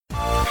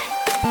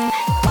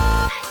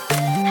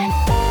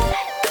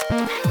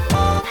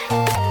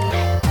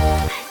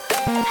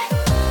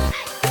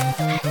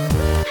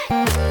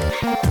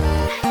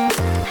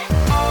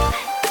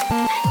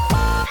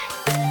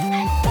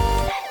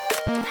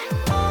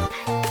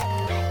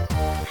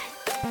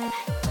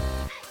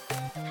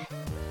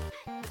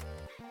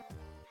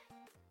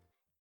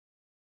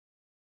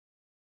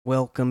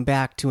Welcome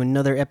back to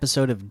another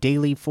episode of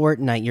Daily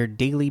Fortnite, your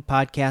daily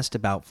podcast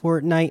about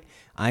Fortnite.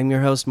 I'm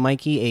your host,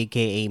 Mikey,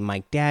 aka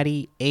Mike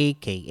Daddy,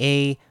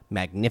 aka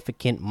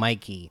Magnificent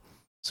Mikey.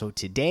 So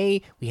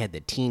today we had the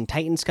Teen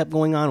Titans Cup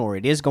going on, or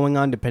it is going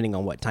on, depending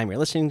on what time you're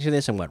listening to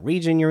this and what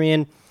region you're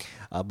in.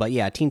 But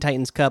yeah, Teen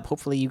Titans Cup.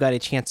 Hopefully, you got a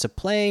chance to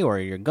play, or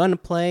you're gonna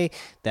play.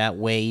 That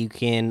way, you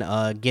can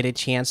get a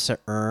chance to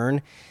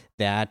earn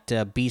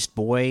that Beast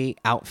Boy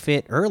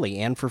outfit early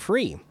and for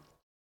free.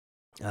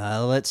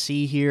 Let's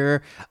see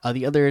here.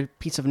 The other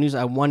piece of news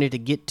I wanted to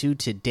get to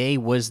today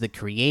was the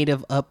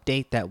creative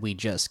update that we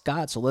just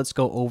got. So let's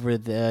go over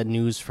the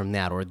news from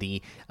that, or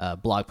the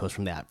blog post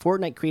from that.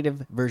 Fortnite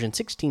Creative version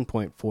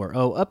 16.40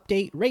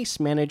 update. Race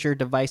Manager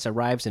device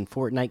arrives in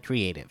Fortnite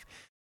Creative.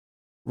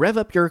 Rev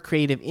up your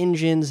creative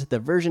engines. The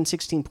version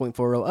 16.40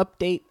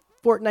 update.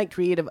 Fortnite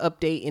Creative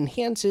Update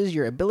enhances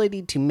your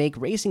ability to make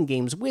racing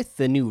games with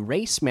the new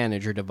Race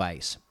Manager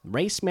device.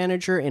 Race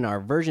Manager, in our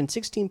version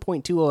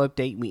 16.20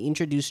 update, we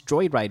introduced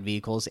Joyride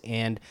vehicles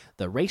and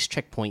the Race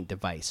Checkpoint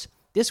device.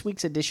 This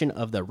week's edition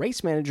of the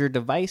Race Manager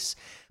device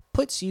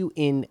puts you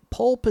in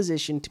pole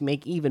position to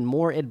make even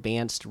more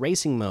advanced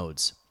racing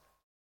modes.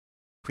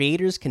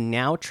 Creators can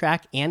now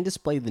track and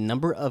display the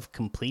number of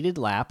completed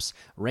laps,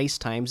 race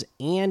times,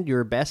 and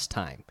your best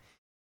time.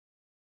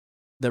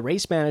 The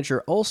Race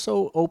Manager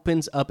also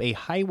opens up a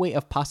highway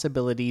of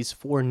possibilities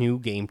for new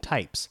game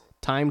types.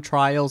 Time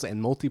trials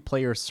and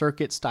multiplayer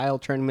circuit-style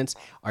tournaments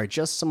are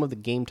just some of the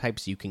game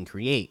types you can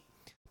create.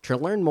 To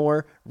learn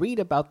more, read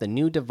about the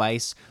new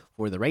device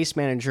for the Race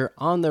Manager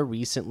on the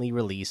recently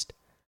released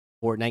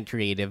Fortnite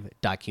Creative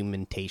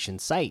documentation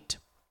site.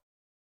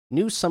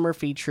 New summer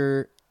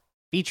features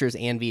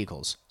and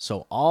vehicles.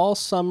 So all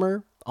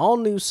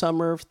new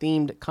summer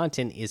themed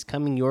content is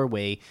coming your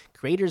way.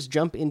 Creators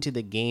jump into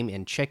the game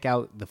and check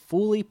out the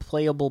fully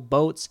playable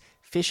boats,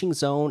 fishing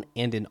zone,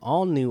 and an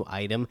all new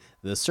item,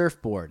 the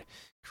surfboard.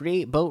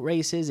 Create boat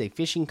races, a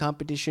fishing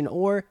competition,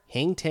 or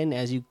hang 10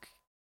 as you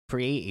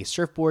create a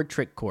surfboard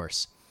trick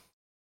course.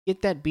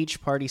 Get that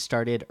beach party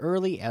started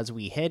early as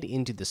we head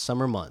into the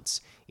summer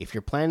months. If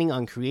you're planning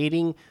on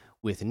creating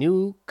with the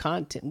new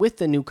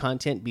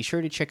content, be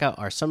sure to check out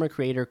our summer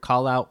creator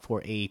call out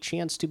for a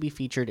chance to be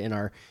featured in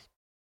our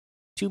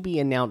to be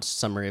announced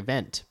summer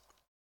event.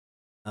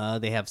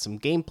 They have some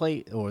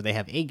gameplay, or they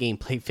have a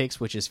gameplay fix,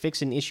 which is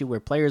fix an issue where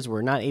players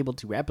were not able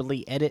to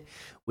rapidly edit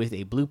with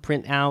a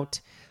blueprint out.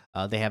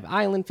 They have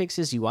island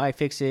fixes, UI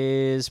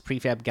fixes,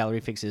 prefab gallery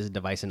fixes,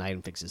 device and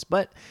item fixes.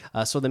 But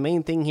so the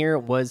main thing here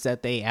was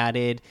that they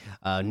added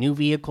new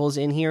vehicles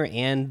in here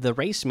and the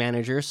Race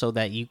Manager, so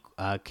that we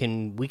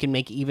can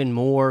make even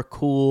more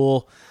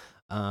cool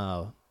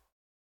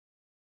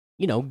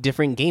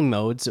different game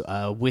modes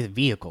with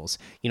vehicles.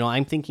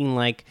 I'm thinking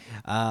like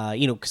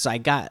because I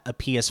got a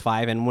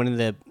PS5, and one of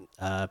the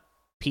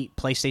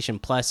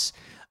PlayStation Plus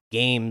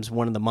games,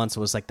 one of the months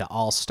was like the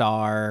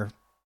All-Star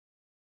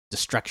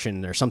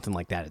Destruction or something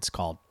like that it's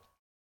called.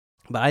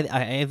 But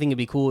I think it'd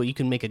be cool. You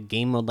can make a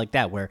game mode like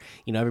that where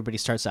everybody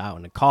starts out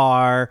in a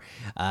car.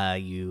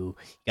 You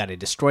got to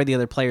destroy the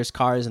other players'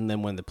 cars, and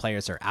then when the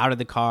players are out of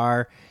the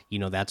car,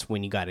 that's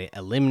when you got to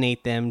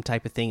eliminate them,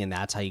 type of thing, and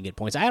that's how you get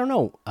points. I don't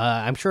know.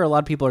 I'm sure a lot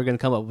of people are going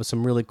to come up with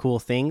some really cool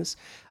things.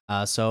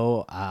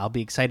 So I'll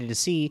be excited to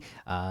see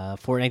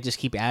Fortnite just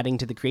keep adding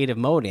to the creative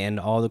mode and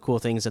all the cool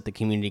things that the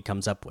community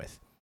comes up with.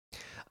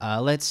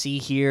 Let's see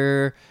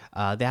here.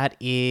 That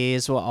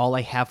is all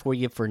I have for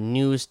you for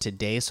news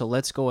today. So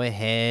let's go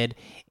ahead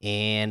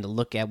and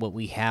look at what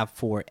we have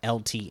for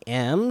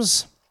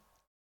LTMs.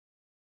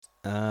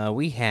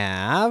 We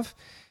have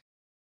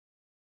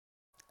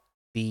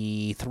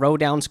the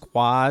Throwdown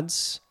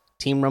Squads.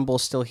 Team Rumble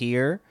still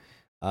here.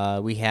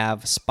 We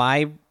have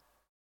Spy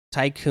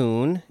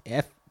Tycoon,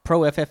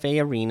 Pro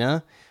FFA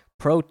Arena,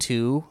 Pro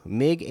 2,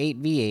 MiG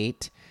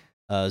 8v8.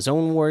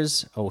 Zone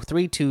Wars,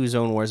 3-2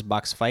 Zone Wars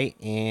box fight,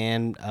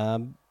 and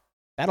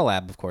Battle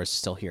Lab, of course,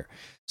 still here.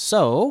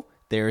 So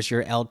there's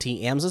your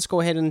LTMs. Let's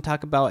go ahead and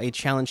talk about a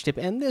challenge tip,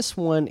 and this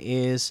one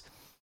is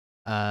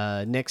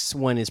next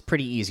one is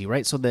pretty easy,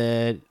 right? So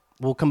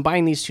we'll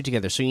combine these two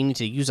together. So you need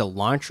to use a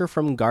launcher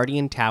from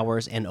Guardian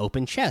Towers and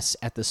open chests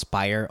at the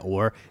Spire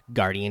or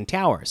Guardian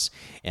Towers.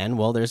 And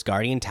well, there's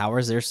Guardian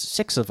Towers. There's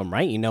 6 of them,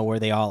 right? You know where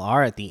they all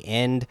are at the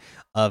end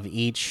of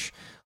each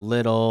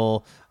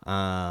little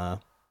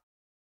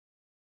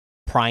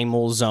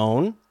primal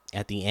zone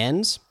at the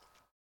ends.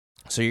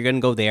 So you're going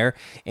to go there,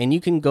 and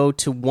you can go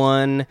to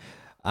one.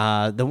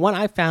 The one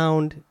I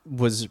found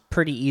was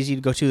pretty easy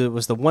to go to. It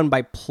was the one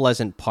by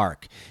Pleasant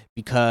Park,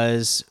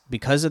 because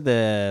of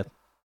the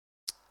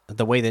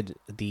way that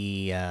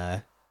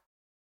the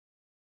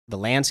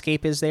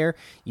landscape is there.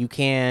 You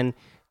can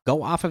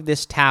go off of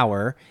this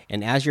tower,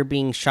 and as you're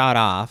being shot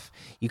off,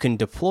 you can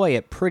deploy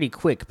it pretty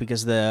quick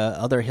because the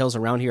other hills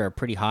around here are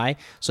pretty high.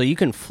 So you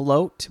can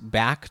float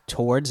back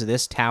towards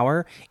this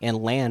tower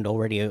and land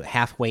already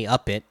halfway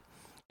up it,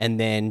 and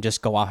then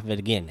just go off of it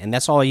again. And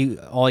that's all you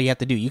have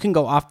to do. You can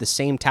go off the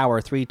same tower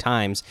 3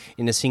 times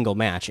in a single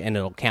match, and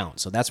it'll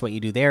count. So that's what you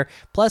do there.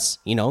 Plus,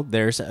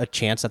 there's a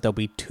chance that there'll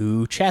be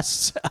 2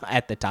 chests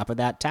at the top of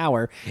that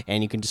tower,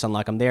 and you can just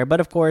unlock them there. But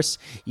of course,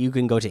 you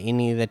can go to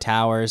any of the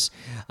towers.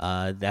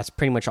 That's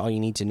pretty much all you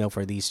need to know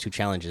for these 2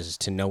 challenges, is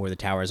to know where the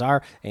towers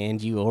are,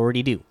 and you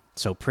already do.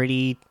 So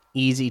pretty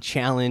easy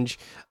challenge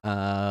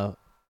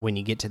when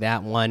you get to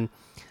that one.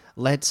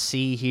 Let's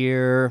see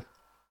here.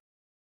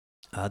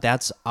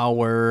 That's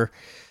our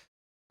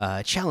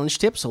challenge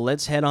tip. So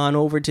let's head on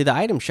over to the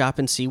item shop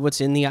and see what's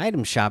in the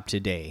item shop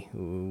today.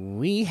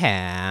 We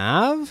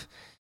have.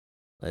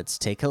 Let's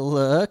take a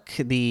look.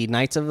 The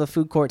Knights of the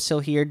Food Court still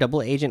here.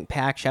 Double Agent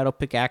Pack, Shadow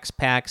Pickaxe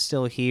Pack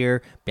still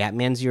here.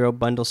 Batman Zero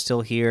Bundle still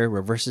here.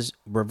 Reverse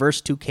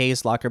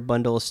 2K's Locker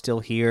Bundle is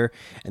still here.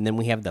 And then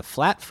we have the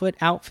Flatfoot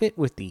outfit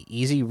with the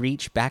Easy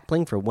Reach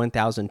backbling for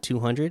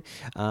 1,200.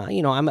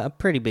 I'm a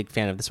pretty big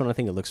fan of this one. I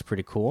think it looks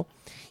pretty cool.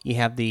 You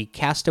have the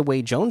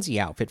Castaway Jonesy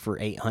outfit for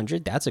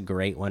 800. That's a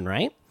great one,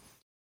 right?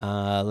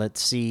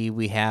 Let's see.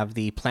 We have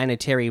the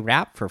Planetary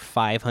Wrap for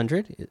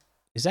 500.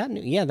 Is that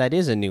new? Yeah, that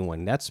is a new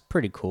one. That's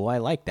pretty cool. I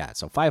like that.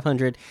 So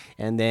 500,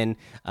 and then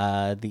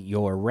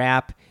your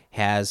wrap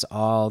has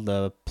all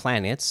the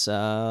planets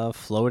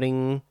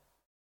floating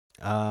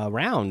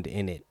around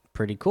in it.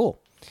 Pretty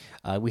cool.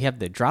 We have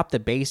the Drop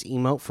the Base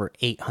emote for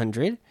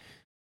 800,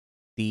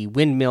 the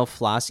Windmill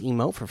Floss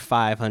emote for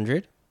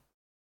 500,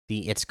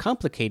 the It's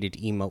Complicated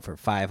emote for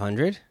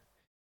 500.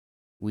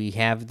 We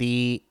have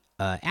the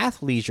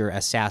Athleisure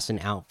Assassin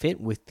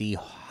outfit with the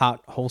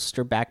Hot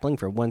Holster backbling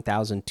for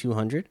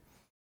 1,200.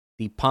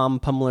 The Palm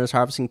Pummeler's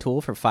Harvesting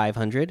Tool for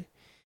 500.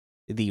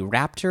 The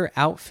Raptor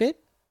outfit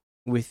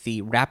with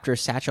the Raptor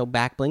Satchel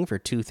backbling for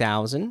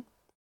 2,000.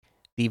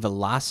 The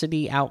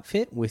Velocity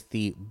outfit with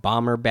the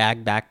Bomber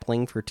Bag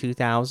backbling for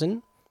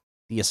 2,000.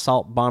 The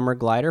Assault Bomber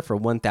Glider for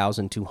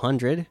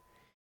 1,200.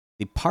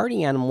 The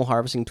Party Animal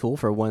Harvesting Tool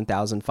for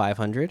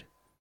 1,500.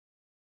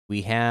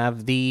 We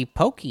have the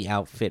Pokey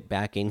outfit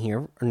back in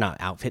here, or not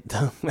outfit,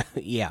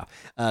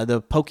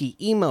 the Pokey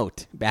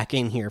emote back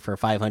in here for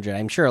 500.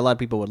 I'm sure a lot of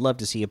people would love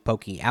to see a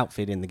Pokey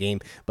outfit in the game,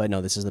 but no,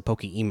 this is the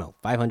Pokey emote.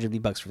 500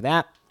 V-Bucks for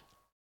that.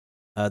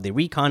 The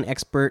Recon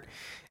Expert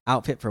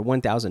outfit for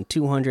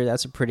 1,200.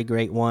 That's a pretty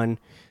great one.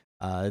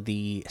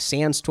 The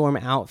Sandstorm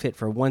outfit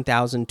for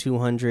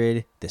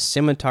 1,200. The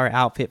Scimitar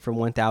outfit for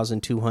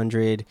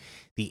 1,200.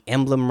 The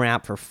Emblem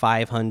Wrap for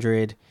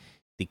 500.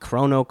 The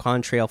Chrono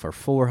Contrail for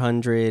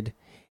 400,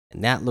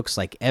 and that looks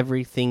like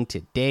everything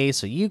today.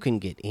 So you can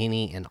get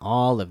any and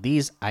all of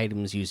these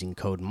items using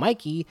code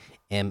Mikey,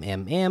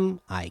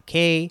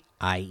 MMMIKIE,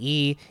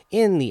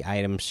 in the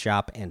item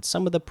shop, and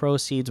some of the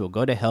proceeds will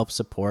go to help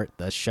support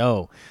the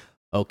show.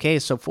 Okay,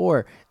 so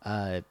for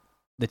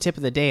the tip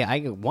of the day, I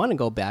want to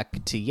go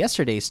back to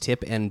yesterday's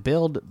tip and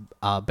build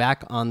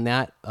back on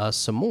that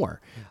some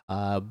more,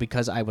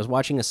 because I was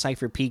watching a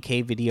Cypher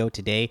PK video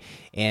today,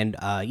 and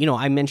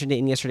I mentioned it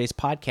in yesterday's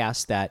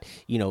podcast that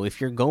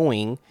if you're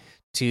going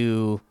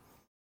to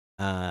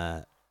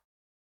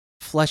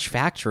Flush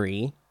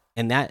Factory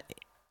and that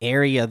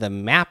area of the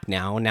map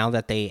now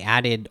that they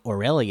added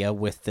Aurelia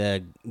with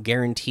the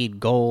guaranteed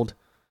gold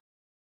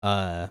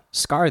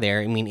scar there,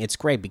 I mean, it's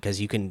great because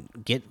you can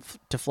get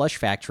to Flush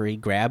Factory,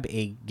 grab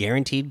a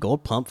guaranteed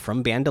gold pump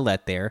from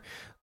Bandolette there,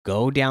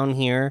 go down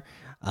here,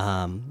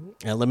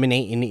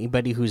 eliminate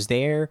anybody who's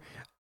there,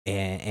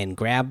 and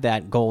grab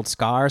that gold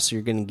scar. So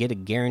you're going to get a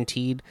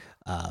guaranteed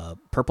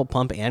purple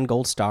pump and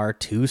gold star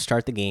to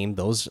start the game.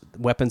 Those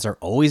weapons are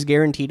always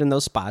guaranteed in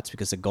those spots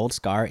because the gold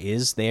scar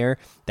is there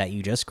that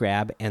you just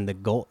grab, and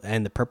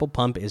the purple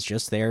pump is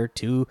just there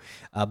to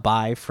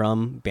buy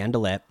from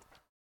Bandolette.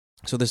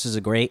 So this is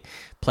a great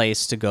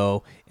place to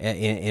go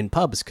in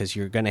pubs because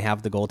you're going to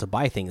have the gold to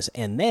buy things.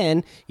 And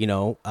then,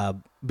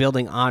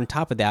 building on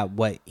top of that,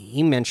 what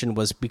he mentioned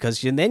was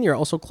because then you're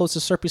also close to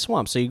Slurpy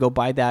Swamp. So you go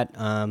buy that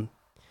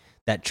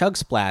Chug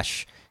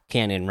Splash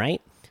cannon,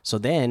 right? So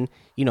then,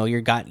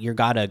 you got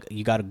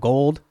a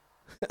gold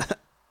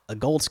a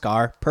gold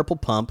scar, purple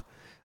pump,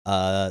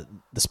 the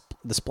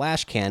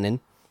splash cannon,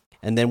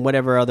 and then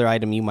whatever other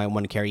item you might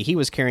want to carry. He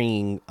was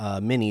carrying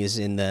minis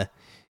in the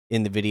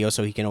video,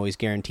 so he can always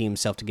guarantee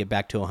himself to get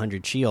back to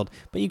 100 shield,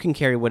 but you can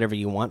carry whatever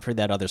you want for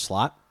that other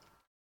slot.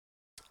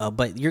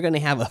 But you're going to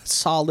have a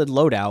solid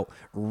loadout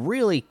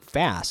really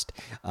fast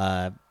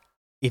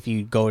if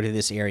you go to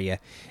this area.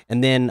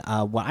 And then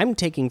what I'm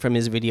taking from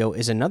his video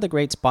is another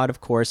great spot, of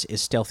course,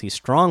 is Stealthy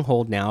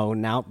Stronghold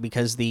now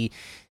because the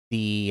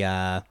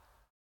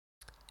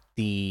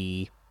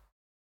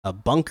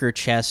bunker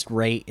chest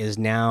rate is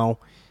now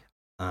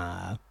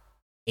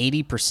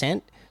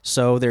 80%.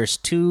 So there's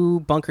 2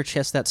 bunker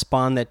chests that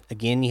spawn that,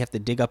 again, you have to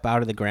dig up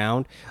out of the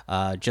ground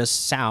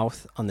just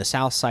south, on the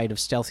south side of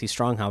Stealthy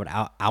Stronghold,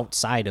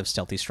 outside of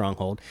Stealthy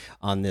Stronghold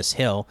on this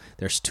hill.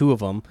 There's 2 of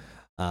them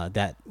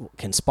that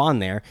can spawn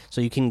there. So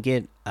you can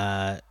get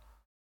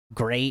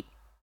great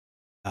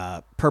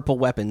purple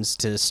weapons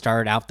to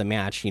start out the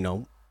match,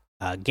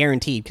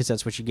 guaranteed, because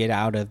that's what you get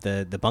out of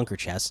the bunker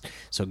chest.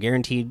 So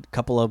guaranteed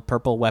couple of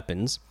purple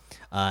weapons,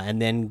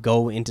 and then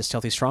go into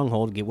Stealthy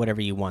Stronghold, get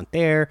whatever you want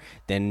there.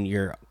 Then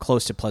you're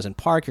close to Pleasant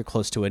Park. You're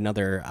close to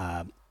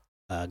another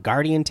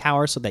Guardian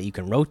Tower, so that you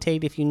can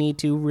rotate if you need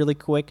to really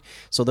quick.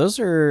 So those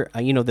are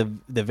the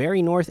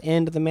very north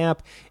end of the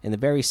map and the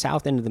very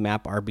south end of the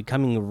map are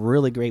becoming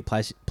really great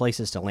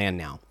places to land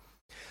now.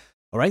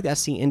 All right,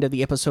 that's the end of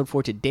the episode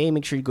for today.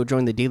 Make sure you go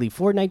join the Daily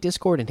Fortnite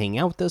Discord and hang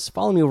out with us.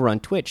 Follow me over on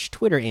Twitch,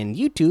 Twitter, and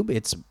YouTube.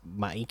 It's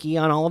Mikey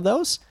on all of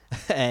those.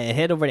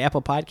 Head over to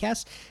Apple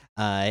Podcasts.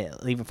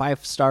 Leave a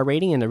 5-star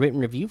rating and a written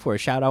review for a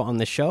shout out on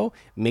the show.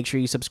 Make sure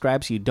you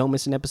subscribe so you don't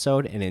miss an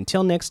episode. And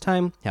until next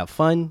time, have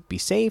fun, be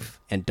safe,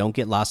 and don't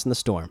get lost in the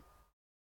storm.